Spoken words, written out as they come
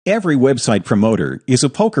Every website promoter is a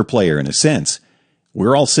poker player in a sense.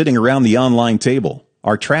 We're all sitting around the online table,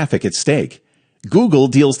 our traffic at stake. Google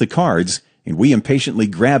deals the cards, and we impatiently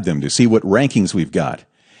grab them to see what rankings we've got.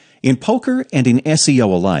 In poker and in SEO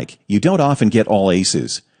alike, you don't often get all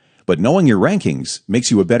aces, but knowing your rankings makes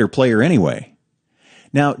you a better player anyway.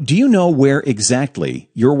 Now, do you know where exactly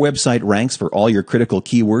your website ranks for all your critical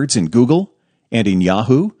keywords in Google and in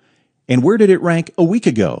Yahoo? And where did it rank a week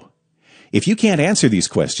ago? If you can't answer these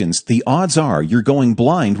questions, the odds are you're going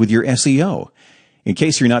blind with your SEO. In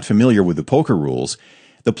case you're not familiar with the poker rules,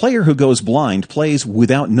 the player who goes blind plays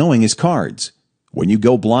without knowing his cards. When you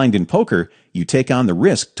go blind in poker, you take on the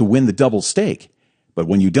risk to win the double stake. But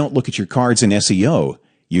when you don't look at your cards in SEO,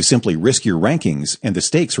 you simply risk your rankings and the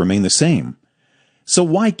stakes remain the same. So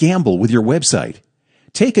why gamble with your website?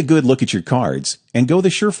 Take a good look at your cards and go the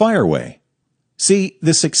surefire way. See,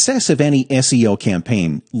 the success of any SEO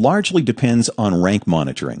campaign largely depends on rank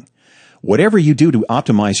monitoring. Whatever you do to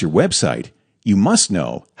optimize your website, you must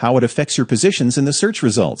know how it affects your positions in the search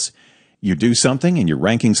results. You do something and your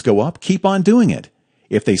rankings go up, keep on doing it.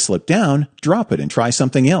 If they slip down, drop it and try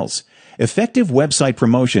something else. Effective website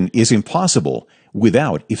promotion is impossible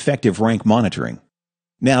without effective rank monitoring.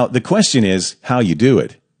 Now, the question is how you do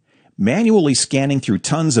it. Manually scanning through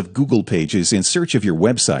tons of Google pages in search of your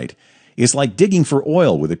website is like digging for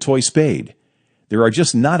oil with a toy spade. There are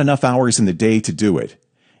just not enough hours in the day to do it.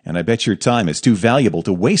 And I bet your time is too valuable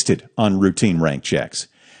to waste it on routine rank checks.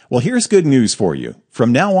 Well, here's good news for you.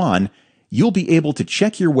 From now on, you'll be able to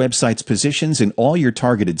check your website's positions in all your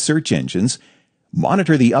targeted search engines,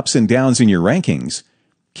 monitor the ups and downs in your rankings,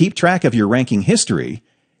 keep track of your ranking history,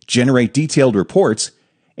 generate detailed reports,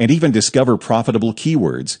 and even discover profitable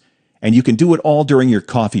keywords. And you can do it all during your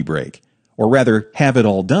coffee break, or rather, have it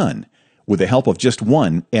all done, with the help of just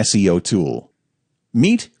one SEO tool.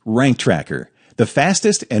 Meet Rank Tracker, the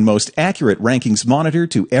fastest and most accurate rankings monitor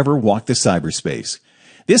to ever walk the cyberspace.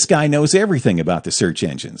 This guy knows everything about the search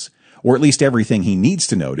engines, or at least everything he needs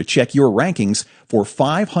to know to check your rankings for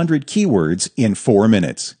 500 keywords in 4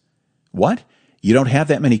 minutes. What? You don't have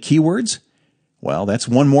that many keywords? Well, that's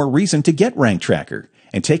one more reason to get Rank Tracker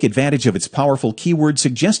and take advantage of its powerful keyword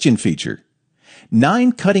suggestion feature.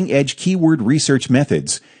 9 cutting-edge keyword research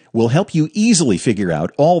methods will help you easily figure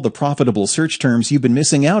out all the profitable search terms you've been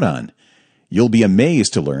missing out on. You'll be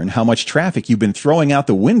amazed to learn how much traffic you've been throwing out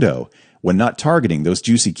the window when not targeting those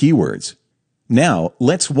juicy keywords. Now,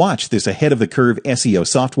 let's watch this ahead-of-the-curve SEO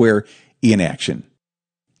software in action.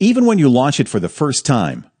 Even when you launch it for the first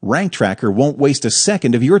time, Rank Tracker won't waste a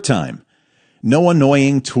second of your time. No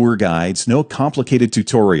annoying tour guides, no complicated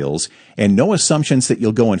tutorials, and no assumptions that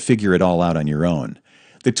you'll go and figure it all out on your own.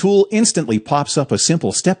 The tool instantly pops up a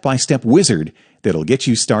simple step-by-step wizard that'll get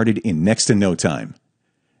you started in next to no time.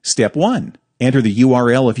 Step 1. Enter the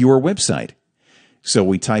URL of your website. So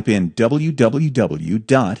we type in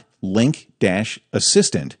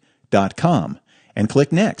www.link-assistant.com and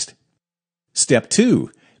click Next. Step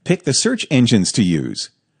 2. Pick the search engines to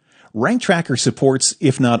use. Rank Tracker supports,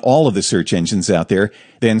 if not all of the search engines out there,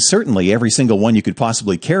 then certainly every single one you could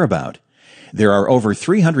possibly care about. There are over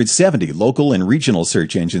 370 local and regional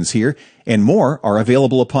search engines here, and more are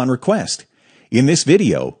available upon request. In this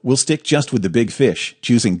video, we'll stick just with the big fish,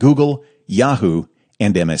 choosing Google, Yahoo,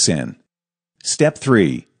 and MSN. Step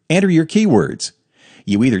 3. Enter your keywords.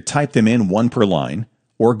 You either type them in one per line,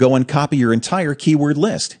 or go and copy your entire keyword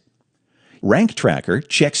list. Rank Tracker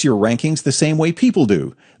checks your rankings the same way people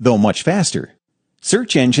do, though much faster.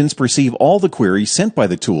 Search engines perceive all the queries sent by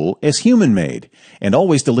the tool as human-made and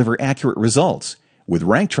always deliver accurate results. With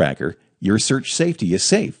Rank Tracker, your search safety is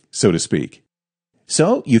safe, so to speak.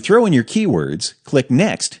 So, you throw in your keywords, click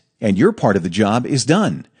Next, and your part of the job is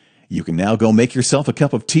done. You can now go make yourself a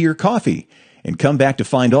cup of tea or coffee and come back to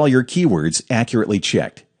find all your keywords accurately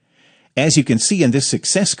checked. As you can see in this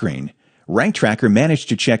success screen, Rank Tracker managed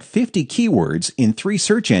to check 50 keywords in 3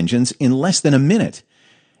 search engines in less than a minute.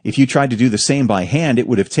 If you tried to do the same by hand, it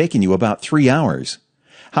would have taken you about 3 hours.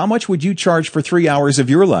 How much would you charge for 3 hours of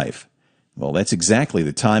your life? Well, that's exactly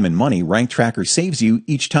the time and money Rank Tracker saves you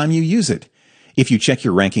each time you use it. If you check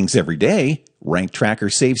your rankings every day, Rank Tracker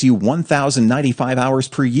saves you 1,095 hours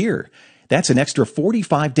per year. That's an extra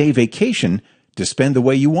 45-day vacation to spend the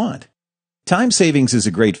way you want. Time savings is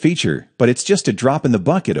a great feature, but it's just a drop in the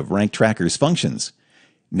bucket of Rank Tracker's functions.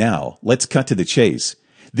 Now, let's cut to the chase.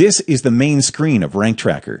 This is the main screen of Rank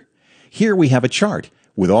Tracker. Here we have a chart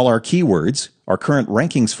with all our keywords, our current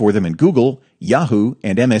rankings for them in Google, Yahoo,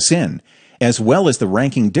 and MSN, as well as the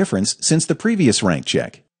ranking difference since the previous rank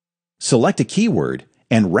check. Select a keyword,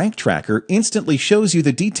 and Rank Tracker instantly shows you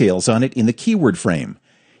the details on it in the keyword frame.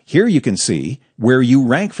 Here you can see where you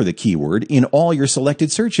rank for the keyword in all your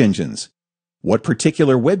selected search engines, what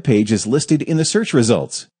particular web page is listed in the search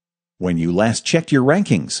results, when you last checked your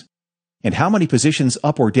rankings, and how many positions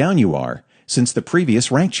up or down you are since the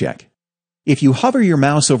previous rank check. If you hover your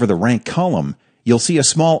mouse over the rank column, you'll see a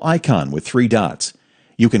small icon with 3 dots.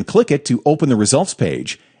 You can click it to open the results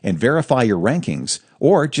page and verify your rankings,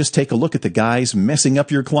 or just take a look at the guys messing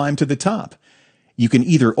up your climb to the top. You can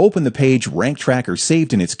either open the page Rank Tracker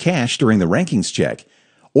saved in its cache during the rankings check,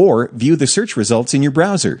 or view the search results in your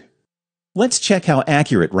browser. Let's check how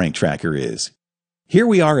accurate Rank Tracker is. Here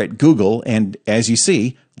we are at Google, and as you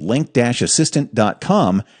see,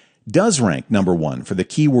 link-assistant.com does rank number 1 for the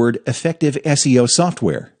keyword effective SEO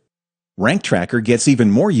software. Rank Tracker gets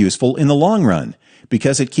even more useful in the long run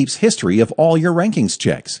because it keeps history of all your rankings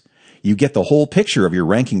checks. You get the whole picture of your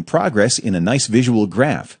ranking progress in a nice visual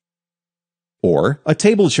graph. Or a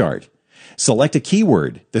table chart. Select a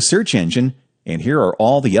keyword, the search engine, and here are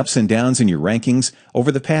all the ups and downs in your rankings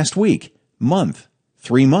over the past week, month,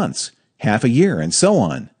 3 months, half a year, and so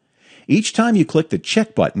on. Each time you click the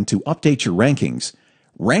check button to update your rankings,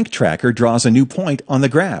 Rank Tracker draws a new point on the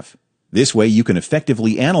graph. This way you can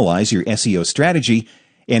effectively analyze your SEO strategy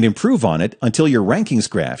and improve on it until your rankings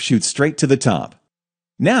graph shoots straight to the top.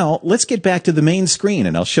 Now, let's get back to the main screen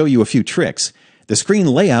and I'll show you a few tricks. The screen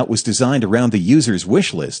layout was designed around the user's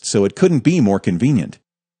wish list, so it couldn't be more convenient.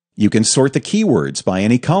 You can sort the keywords by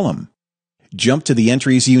any column. Jump to the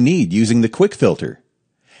entries you need using the quick filter.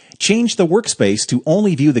 Change the workspace to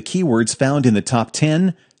only view the keywords found in the top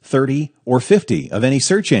 10, 30, or 50 of any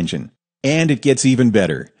search engine. And it gets even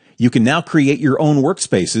better. You can now create your own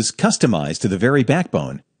workspaces customized to the very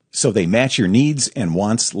backbone, so they match your needs and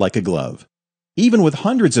wants like a glove. Even with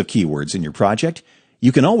hundreds of keywords in your project,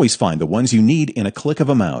 you can always find the ones you need in a click of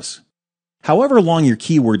a mouse. However long your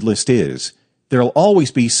keyword list is, there'll always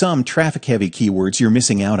be some traffic-heavy keywords you're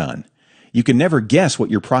missing out on. You can never guess what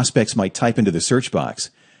your prospects might type into the search box.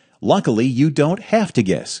 Luckily, you don't have to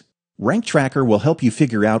guess. Rank Tracker will help you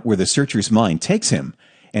figure out where the searcher's mind takes him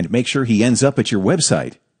and make sure he ends up at your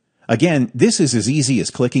website. Again, this is as easy as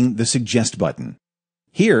clicking the Suggest button.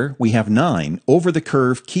 Here, we have 9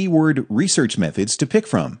 over-the-curve keyword research methods to pick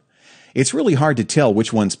from. It's really hard to tell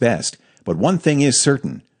which one's best, but one thing is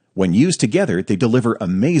certain. When used together, they deliver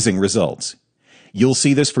amazing results. You'll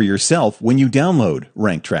see this for yourself when you download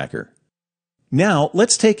Rank Tracker. Now,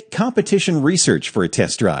 let's take competition research for a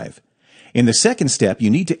test drive. In the second step, you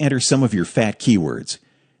need to enter some of your fat keywords.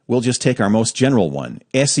 We'll just take our most general one,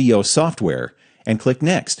 SEO software, and click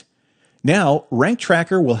Next. Now, Rank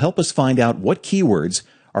Tracker will help us find out what keywords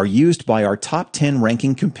are used by our top 10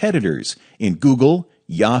 ranking competitors in Google,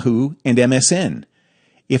 Yahoo, and MSN.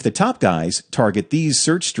 If the top guys target these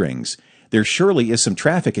search strings, there surely is some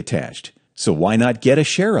traffic attached, so why not get a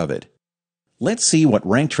share of it? Let's see what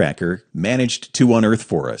Rank Tracker managed to unearth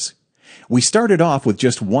for us. We started off with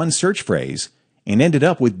just one search phrase and ended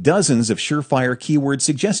up with dozens of surefire keyword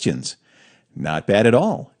suggestions. Not bad at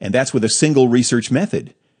all, and that's with a single research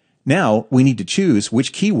method. Now, we need to choose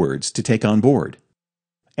which keywords to take on board.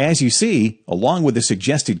 As you see, along with the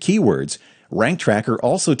suggested keywords, Rank Tracker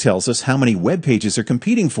also tells us how many web pages are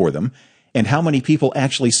competing for them and how many people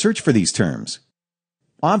actually search for these terms.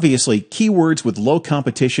 Obviously, keywords with low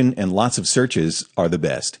competition and lots of searches are the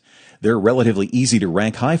best. They're relatively easy to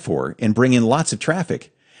rank high for and bring in lots of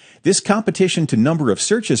traffic. This competition to number of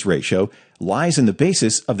searches ratio lies in the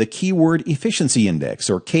basis of the Keyword Efficiency Index,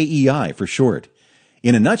 or KEI for short.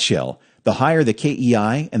 In a nutshell, the higher the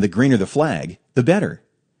KEI and the greener the flag, the better.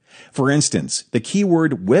 For instance, the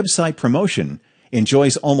keyword website promotion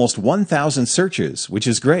enjoys almost 1,000 searches, which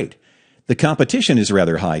is great. The competition is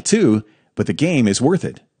rather high too, but the game is worth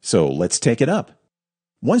it, so let's take it up.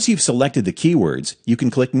 Once you've selected the keywords, you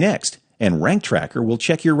can click Next, and Rank Tracker will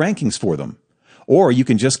check your rankings for them. Or you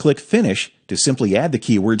can just click Finish to simply add the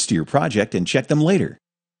keywords to your project and check them later.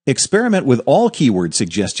 Experiment with all keyword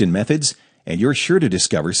suggestion methods, and you're sure to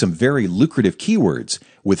discover some very lucrative keywords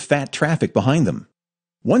with fat traffic behind them.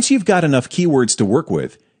 Once you've got enough keywords to work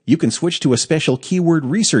with, you can switch to a special keyword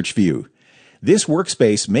research view. This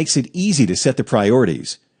workspace makes it easy to set the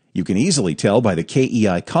priorities. You can easily tell by the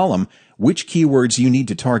KEI column which keywords you need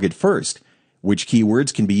to target first, which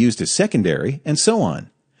keywords can be used as secondary, and so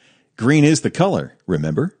on. Green is the color,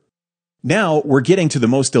 remember? Now we're getting to the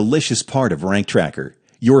most delicious part of Rank Tracker,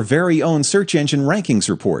 your very own search engine rankings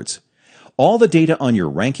reports. All the data on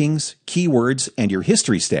your rankings, keywords, and your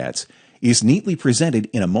history stats is neatly presented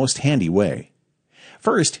in a most handy way.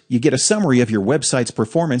 First, you get a summary of your website's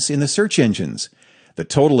performance in the search engines. The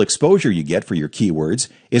total exposure you get for your keywords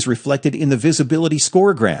is reflected in the visibility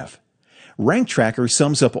score graph. Rank Tracker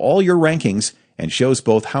sums up all your rankings and shows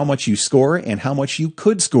both how much you score and how much you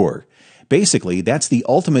could score. Basically, that's the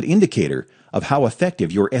ultimate indicator of how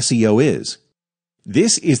effective your SEO is.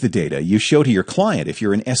 This is the data you show to your client if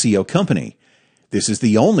you're an SEO company. This is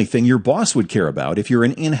the only thing your boss would care about if you're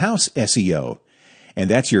an in-house SEO. And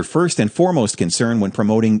that's your first and foremost concern when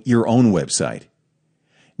promoting your own website.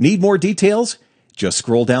 Need more details? Just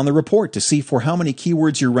scroll down the report to see for how many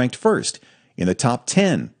keywords you're ranked first, in the top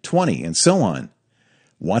 10, 20, and so on.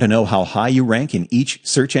 Want to know how high you rank in each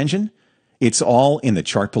search engine? It's all in the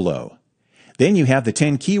chart below. Then you have the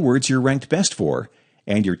 10 keywords you're ranked best for,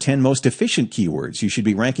 and your 10 most efficient keywords you should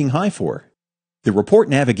be ranking high for. The report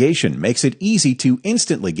navigation makes it easy to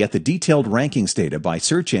instantly get the detailed rankings data by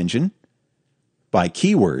search engine, by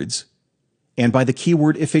keywords, and by the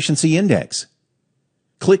Keyword Efficiency Index.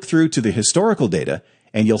 Click through to the historical data,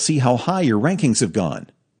 and you'll see how high your rankings have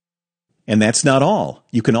gone. And that's not all.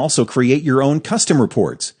 You can also create your own custom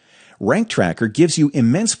reports. Rank Tracker gives you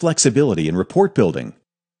immense flexibility in report building.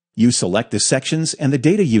 You select the sections and the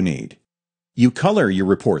data you need. You color your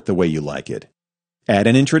report the way you like it. Add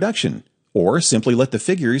an introduction, or simply let the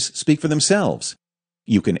figures speak for themselves.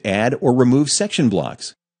 You can add or remove section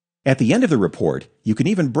blocks. At the end of the report, you can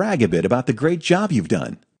even brag a bit about the great job you've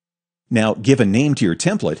done. Now give a name to your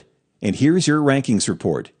template, and here's your rankings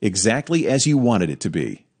report, exactly as you wanted it to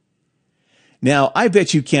be. Now, I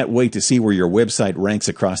bet you can't wait to see where your website ranks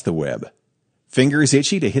across the web. Fingers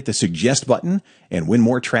itchy to hit the suggest button and win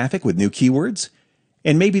more traffic with new keywords?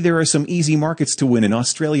 And maybe there are some easy markets to win in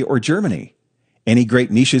Australia or Germany. Any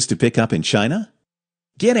great niches to pick up in China?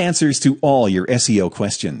 Get answers to all your SEO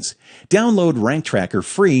questions. Download Rank Tracker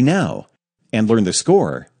free now and learn the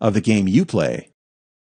score of the game you play.